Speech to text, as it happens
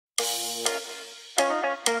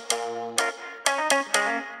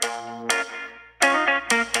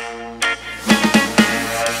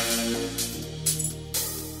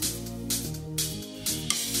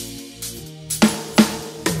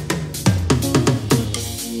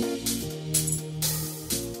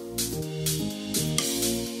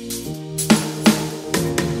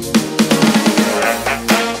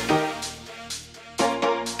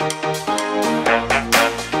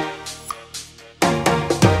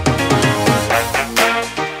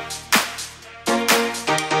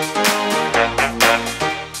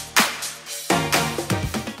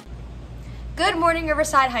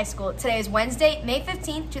Riverside High School. Today is Wednesday, May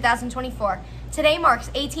 15th, 2024. Today marks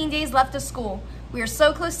 18 days left of school. We are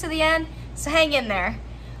so close to the end, so hang in there.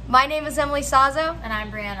 My name is Emily Sazzo. And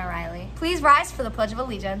I'm Brianna Riley. Please rise for the Pledge of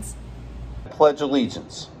Allegiance. I pledge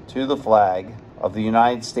allegiance to the flag of the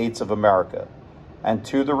United States of America and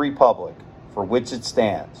to the republic for which it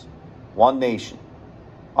stands, one nation,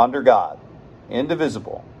 under God,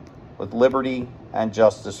 indivisible, with liberty and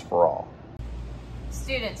justice for all.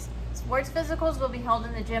 Students, sports physicals will be held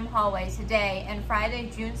in the gym hallway today and Friday,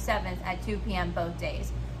 June 7th at 2 p.m. both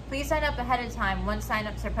days. Please sign up ahead of time once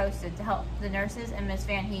sign-ups are posted to help the nurses and Ms.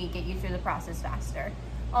 Van Heet get you through the process faster.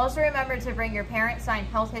 Also remember to bring your parent-signed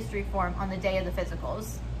health history form on the day of the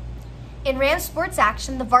physicals. In Rams sports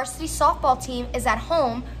action, the varsity softball team is at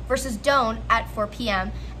home versus Doane at 4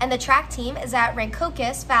 p.m. and the track team is at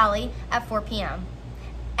Rancocas Valley at 4 p.m.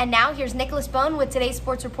 And now here's Nicholas Bone with today's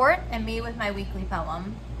sports report And me with my weekly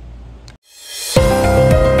poem.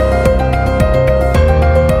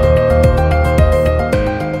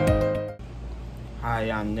 Hi,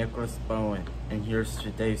 I'm Nicholas Bowen, and here's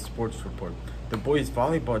today's sports report. The boys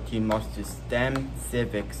volleyball team lost to STEM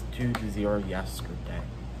Civics 2-0 yesterday.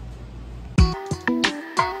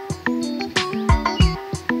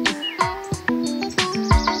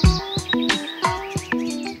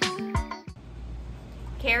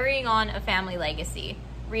 Carrying on a family legacy,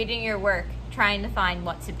 reading your work, trying to find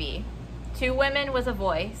what to be. Two women with a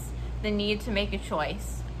voice, the need to make a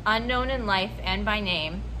choice. Unknown in life and by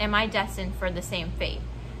name, am I destined for the same fate?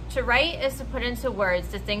 To write is to put into words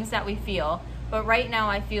the things that we feel, but right now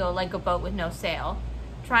I feel like a boat with no sail.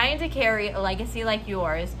 Trying to carry a legacy like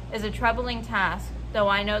yours is a troubling task, though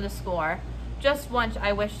I know the score. Just once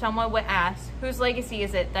I wish someone would ask, whose legacy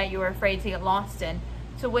is it that you are afraid to get lost in?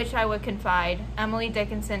 To which I would confide, Emily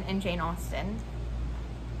Dickinson and Jane Austen.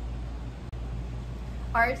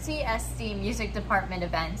 RTSD Music Department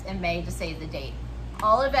events in May to save the date.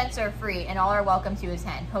 All events are free and all are welcome to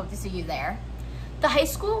attend. Hope to see you there. The high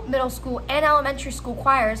school, middle school, and elementary school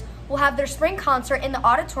choirs will have their spring concert in the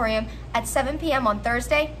auditorium at 7 p.m. on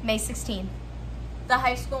Thursday, May 16th. The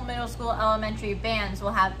high school, middle school, elementary bands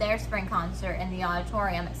will have their spring concert in the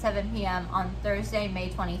auditorium at 7 p.m. on Thursday, May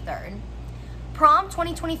 23rd. Prom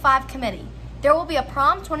 2025 Committee. There will be a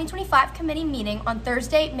Prom 2025 Committee meeting on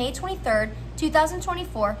Thursday, May 23rd,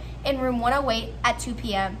 2024 in room 108 at 2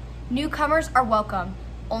 p.m. Newcomers are welcome,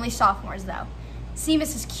 only sophomores though. See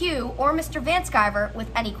Mrs. Q or Mr. Vanskyver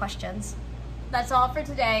with any questions. That's all for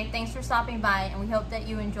today. Thanks for stopping by, and we hope that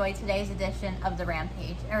you enjoyed today's edition of the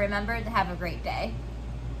Rampage. And remember to have a great day.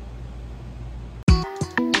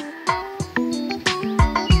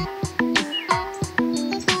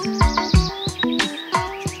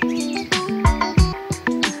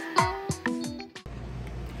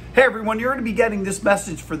 Hey everyone, you're going to be getting this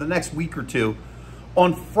message for the next week or two.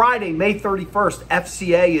 On Friday, May 31st,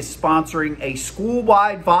 FCA is sponsoring a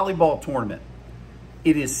school-wide volleyball tournament.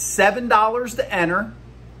 It is $7 to enter.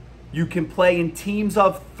 You can play in teams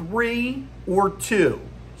of 3 or 2.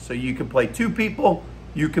 So you can play 2 people,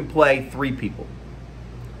 you can play 3 people.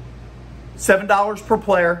 $7 per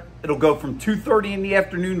player. It'll go from 2:30 in the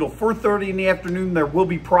afternoon till 4:30 in the afternoon. There will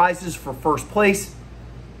be prizes for first place.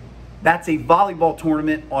 That's a volleyball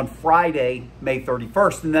tournament on Friday, May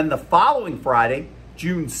 31st. And then the following Friday,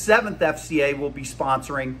 June 7th, FCA will be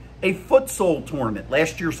sponsoring a futsal tournament.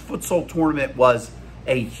 Last year's futsal tournament was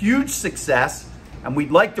a huge success, and we'd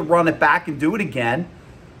like to run it back and do it again.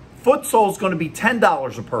 Futsal is going to be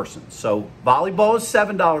 $10 a person. So volleyball is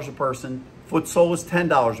 $7 a person. Futsal is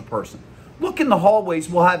 $10 a person. Look in the hallways.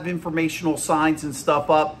 We'll have informational signs and stuff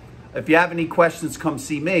up. If you have any questions, come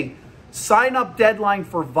see me. Sign-up deadline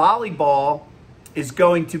for volleyball is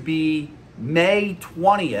going to be May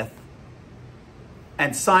 20th,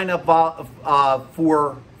 and sign-up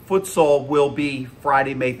for futsal will be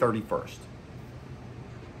Friday, May 31st.